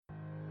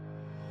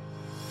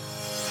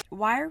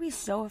why are we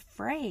so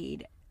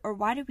afraid? Or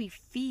why do we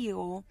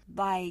feel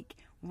like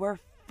we're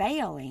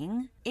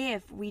failing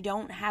if we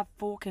don't have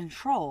full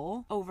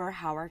control over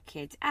how our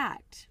kids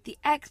act? The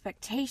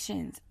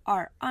expectations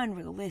are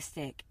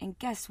unrealistic, and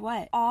guess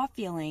what? All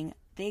feeling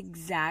the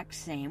exact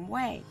same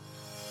way.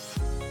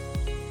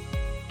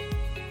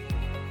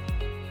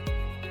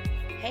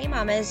 Hey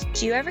mamas,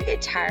 do you ever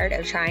get tired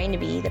of trying to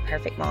be the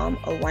perfect mom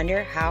or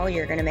wonder how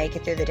you're going to make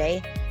it through the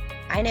day?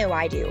 I know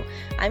I do.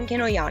 I'm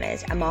Kendall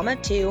Yanez, a mom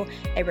of two,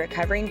 a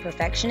recovering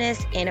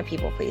perfectionist, and a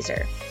people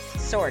pleaser.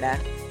 Sorta.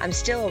 I'm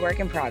still a work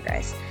in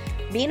progress.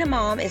 Being a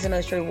mom is the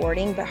most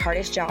rewarding but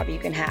hardest job you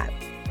can have.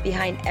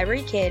 Behind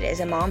every kid is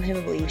a mom who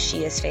believes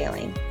she is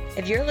failing.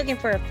 If you're looking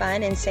for a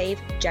fun and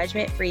safe,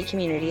 judgment-free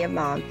community of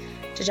mom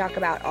to talk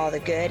about all the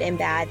good and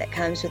bad that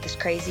comes with this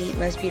crazy,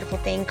 most beautiful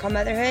thing called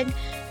motherhood,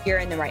 you're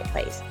in the right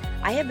place.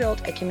 I have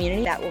built a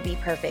community that will be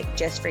perfect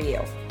just for you.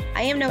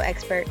 I am no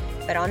expert,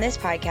 but on this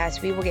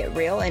podcast, we will get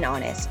real and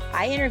honest.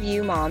 I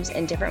interview moms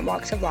in different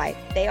walks of life.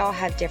 They all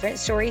have different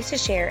stories to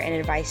share and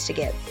advice to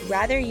give.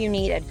 Whether you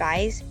need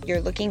advice, you're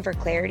looking for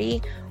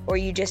clarity, or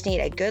you just need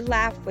a good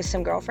laugh with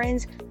some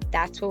girlfriends,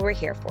 that's what we're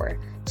here for.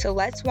 So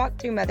let's walk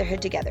through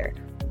motherhood together.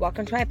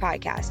 Welcome to my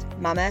podcast.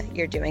 Mama,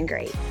 you're doing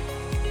great.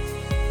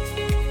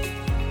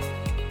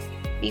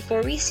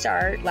 Before we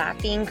start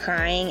laughing,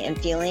 crying, and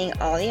feeling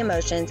all the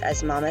emotions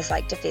as mamas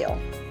like to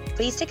feel,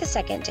 please take a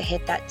second to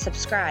hit that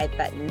subscribe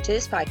button to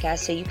this podcast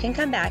so you can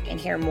come back and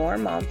hear more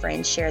mom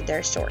friends share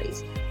their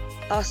stories.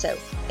 Also,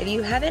 if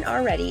you haven't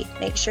already,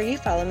 make sure you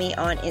follow me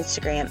on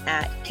Instagram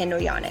at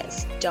Kendall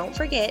Yanez. Don't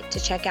forget to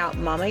check out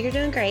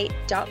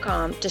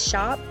mamayourdoinggreat.com to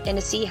shop and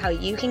to see how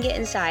you can get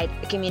inside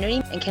the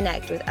community and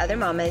connect with other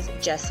mamas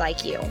just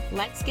like you.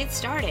 Let's get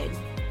started.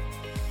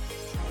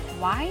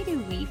 Why do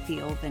we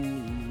feel the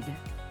need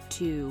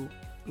to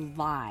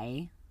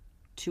lie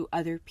to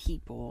other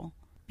people?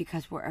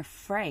 Because we're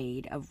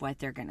afraid of what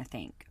they're going to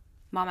think.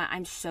 Mama,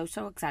 I'm so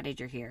excited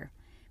you're here,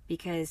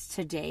 because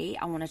today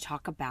I want to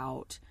talk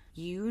about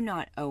you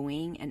not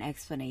owing an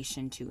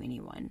explanation to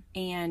anyone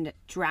and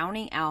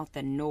drowning out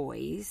the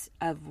noise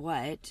of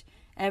what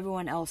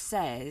everyone else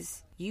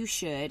says you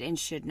should and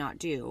should not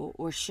do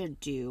or should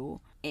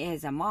do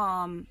as a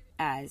mom,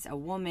 as a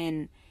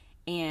woman.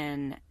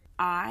 And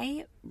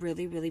I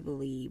really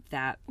believe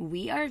that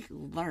we are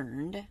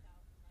learned,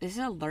 this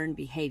is a learned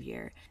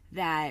behavior,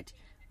 that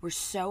we're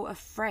so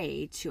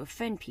afraid to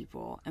offend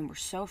people, and we're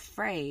so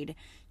afraid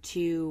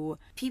to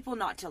people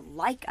not to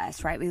like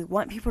us, right? We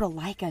want people to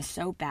like us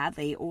so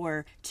badly,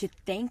 or to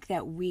think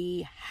that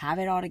we have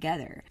it all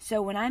together.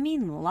 So when I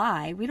mean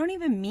lie, we don't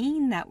even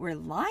mean that we're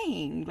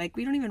lying. Like,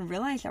 we don't even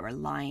realize that we're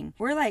lying.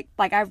 We're like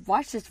I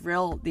watched this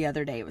reel the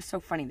other day. It was so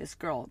funny, this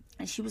girl.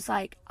 And she was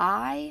like,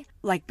 I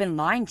been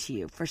lying to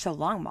you for so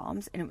long,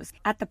 moms. And it was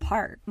at the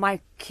park. My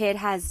kid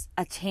has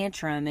a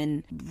tantrum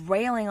and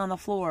railing on the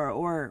floor,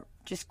 or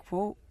just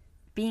quote,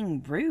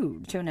 being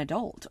rude to an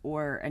adult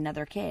or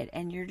another kid,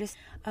 and you're just,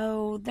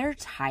 oh, they're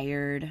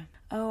tired.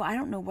 Oh, I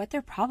don't know what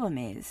their problem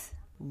is.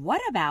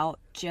 What about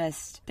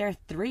just they're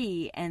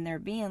 3 and they're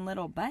being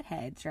little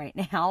buttheads right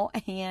now,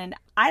 and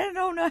I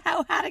don't know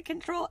how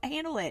to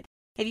handle it.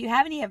 If you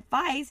have any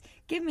advice,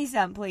 give me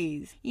some,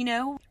 please.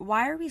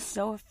 Why are we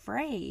so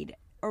afraid,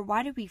 or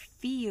why do we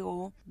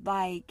feel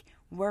like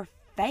we're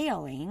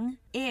failing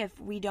if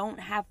we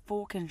don't have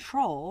full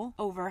control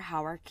over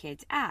how our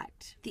kids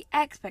act? The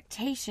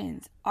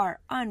expectations are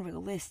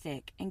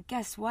unrealistic, and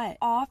guess what?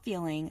 All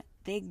feeling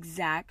the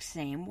exact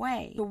same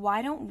way. So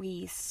why don't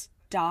we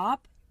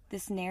stop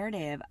this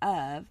narrative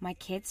of, my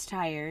kid's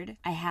tired,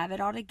 I have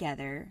it all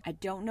together, I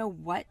don't know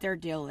what their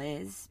deal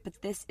is,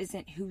 but this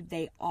isn't who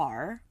they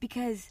are,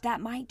 because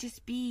that might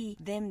just be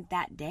them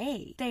that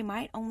day. They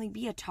might only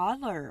be a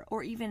toddler,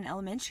 or even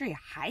elementary,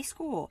 high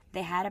school.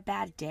 They had a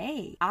bad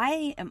day.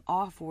 I am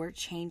all for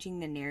changing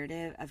the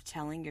narrative of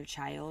telling your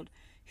child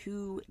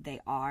who they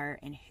are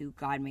and who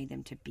God made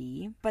them to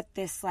be. But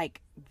this,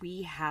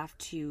 we have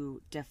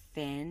to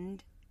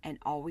defend and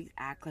always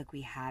act like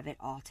we have it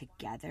all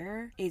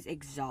together is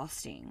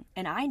exhausting.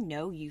 And I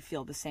know you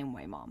feel the same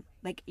way, Mom.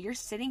 You're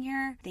sitting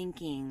here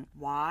thinking,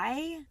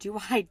 why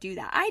do I do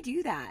that? I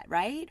do that,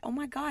 right? Oh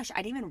my gosh,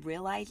 I didn't even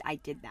realize I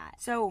did that.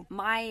 So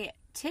my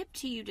tip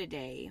to you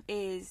today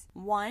is,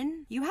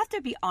 1, you have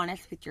to be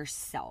honest with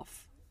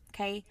yourself,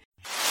 okay?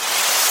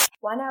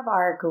 One of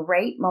our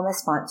great mama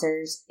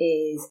sponsors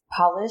is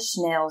Polish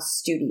Nail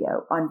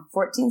Studio on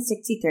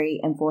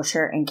 1463 in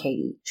Fulshire and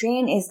Katy.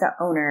 Trian is the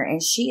owner,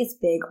 and she is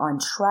big on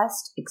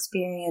trust,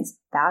 experience,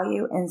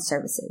 value, and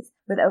services.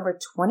 With over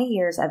 20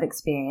 years of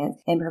experience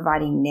in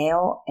providing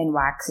nail and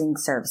waxing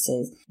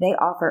services, they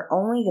offer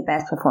only the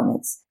best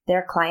performance.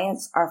 Their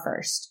clients are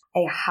first.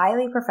 A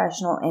highly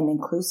professional and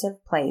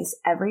inclusive place,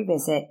 every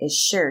visit is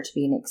sure to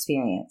be an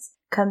experience.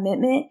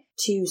 Commitment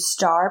to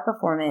star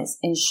performance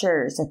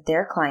ensures that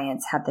their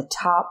clients have the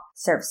top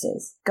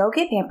services. Go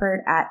get pampered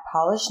at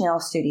Polish Nail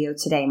Studio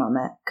today,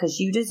 Mama, because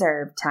you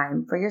deserve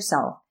time for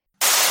yourself.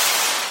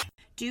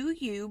 Do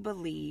you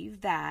believe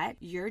that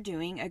you're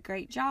doing a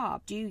great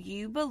job? Do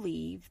you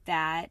believe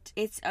that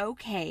it's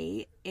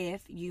okay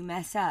if you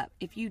mess up,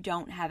 if you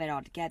don't have it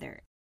all together?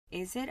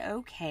 Is it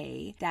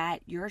okay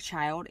that your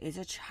child is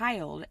a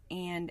child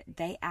and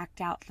they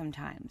act out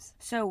sometimes?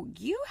 So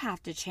you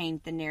have to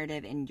change the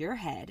narrative in your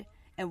head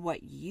and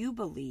what you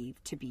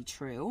believe to be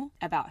true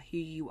about who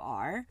you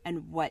are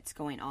and what's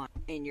going on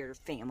in your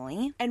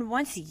family. And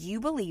once you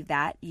believe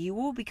that, you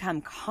will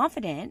become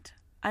confident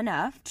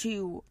enough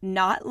to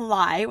not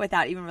lie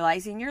without even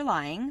realizing you're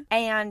lying.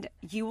 And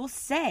you will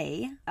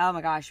say, oh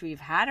my gosh,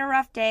 we've had a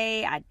rough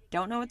day. I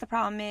don't know what the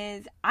problem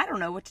is. I don't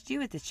know what to do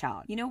with this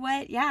child. You know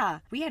what? Yeah,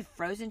 we had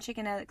frozen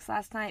chicken nuggets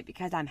last night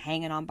because I'm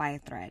hanging on by a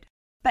thread.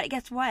 But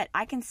guess what?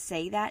 I can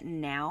say that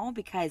now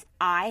because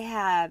I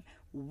have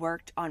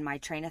worked on my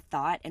train of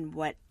thought and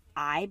what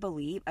I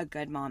believe a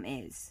good mom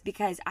is.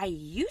 Because I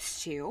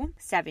used to,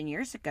 7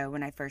 years ago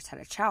when I first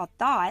had a child,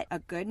 thought a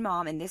good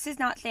mom, and this is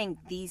not saying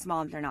these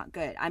moms are not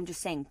good. I'm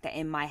just saying that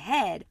in my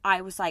head,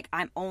 I was like,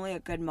 I'm only a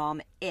good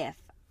mom if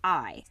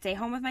I stay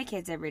home with my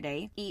kids every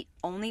day, eat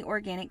only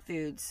organic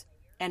foods,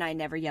 and I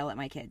never yell at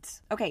my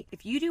kids. Okay,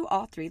 if you do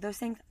all three of those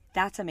things,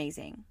 that's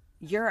amazing.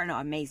 You're an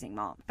amazing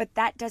mom. But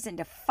that doesn't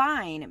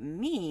define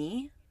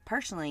me,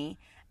 personally,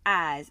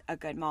 as a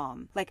good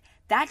mom. Like,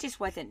 that just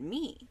wasn't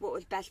me, what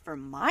was best for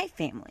my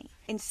family.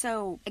 And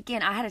so,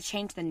 again, I had to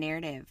change the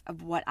narrative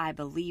of what I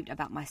believed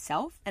about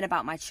myself and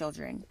about my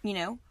children. You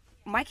know,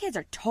 my kids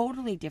are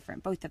totally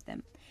different, both of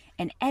them.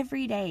 And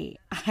every day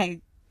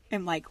I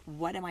am like,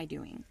 what am I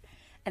doing?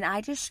 And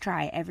I just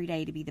try every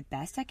day to be the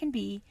best I can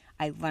be.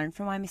 I learn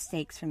from my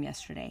mistakes from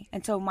yesterday.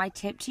 And so my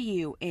tip to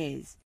you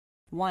is,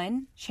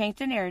 1, change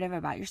the narrative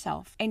about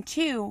yourself. And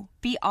 2,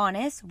 be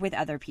honest with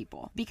other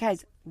people.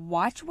 Because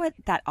watch what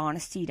that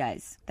honesty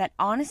does. That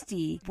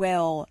honesty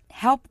will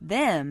help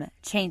them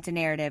change the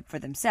narrative for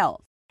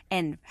themselves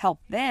and help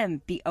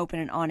them be open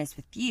and honest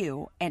with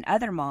you and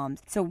other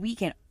moms, so we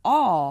can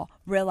all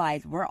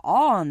realize we're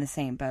all on the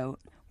same boat.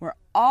 We're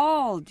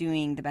all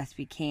doing the best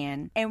we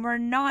can, and we're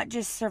not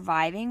just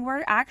surviving,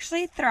 we're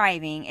actually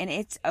thriving. And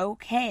it's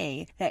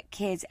okay that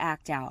kids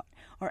act out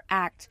or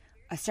act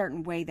a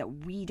certain way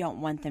that we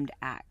don't want them to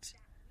act.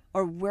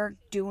 Or we're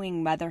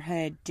doing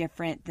motherhood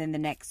different than the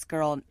next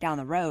girl down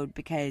the road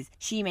because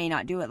she may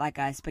not do it like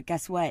us. But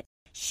guess what?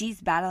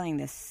 She's battling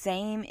the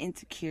same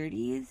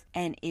insecurities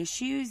and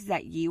issues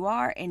that you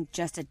are in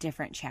just a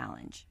different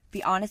challenge.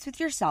 Be honest with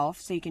yourself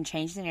so you can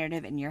change the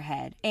narrative in your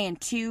head. And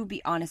 2,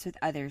 be honest with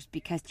others,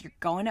 because you're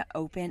going to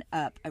open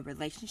up a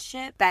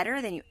relationship better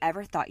than you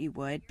ever thought you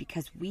would,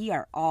 because we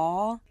are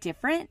all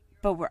different,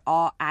 but we're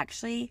all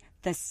actually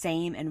the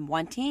same and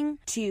wanting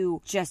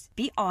to just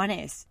be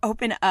honest,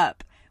 open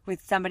up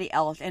with somebody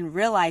else, and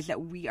realize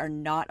that we are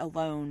not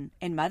alone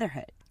in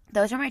motherhood.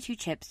 Those are my 2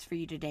 tips for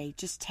you today.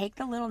 Just take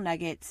the little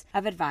nuggets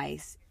of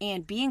advice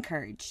and be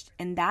encouraged.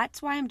 And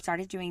that's why I'm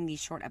started doing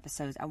these short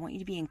episodes. I want you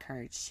to be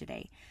encouraged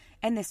today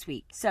and this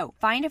week. So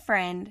find a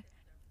friend,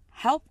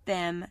 help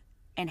them,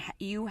 and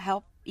you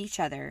help each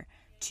other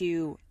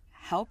to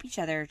help each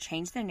other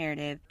change the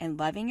narrative and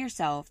loving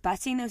yourself,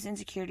 busting those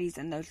insecurities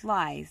and those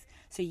lies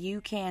so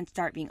you can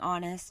start being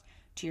honest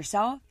to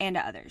yourself and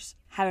to others.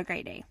 Have a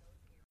great day.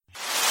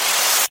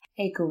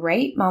 A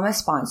great mama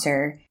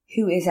sponsor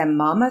who is a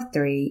mom of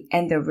 3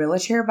 and the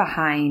realtor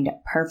behind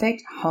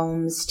Perfect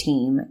Homes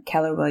Team,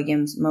 Keller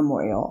Williams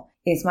Memorial,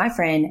 is my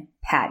friend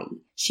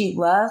Patty. She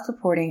loves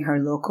supporting her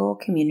local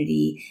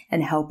community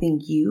and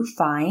helping you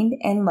find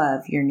and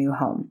love your new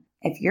home.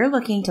 If you're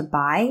looking to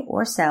buy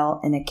or sell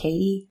in the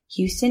Katy,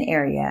 Houston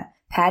area,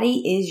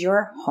 Patty is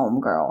your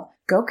homegirl.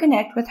 Go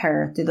connect with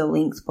her through the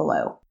links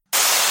below.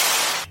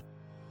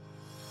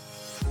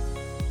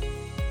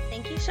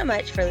 Thank you so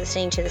much for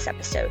listening to this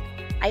episode.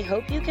 I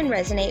hope you can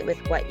resonate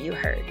with what you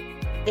heard.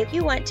 If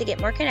you want to get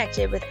more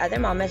connected with other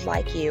mamas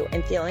like you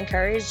and feel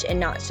encouraged and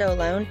not so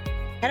alone,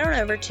 head on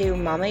over to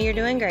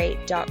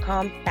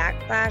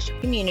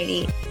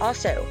mamayourdoinggreat.com/community.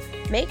 Also,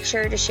 make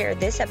sure to share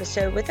this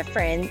episode with a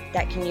friend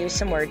that can use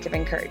some words of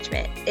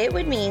encouragement. It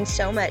would mean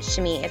so much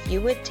to me if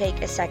you would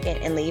take a second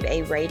and leave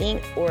a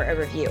rating or a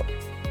review.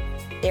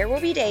 There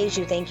will be days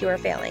you think you are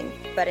failing,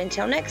 but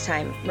until next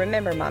time,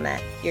 remember, mama,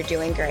 you're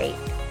doing great.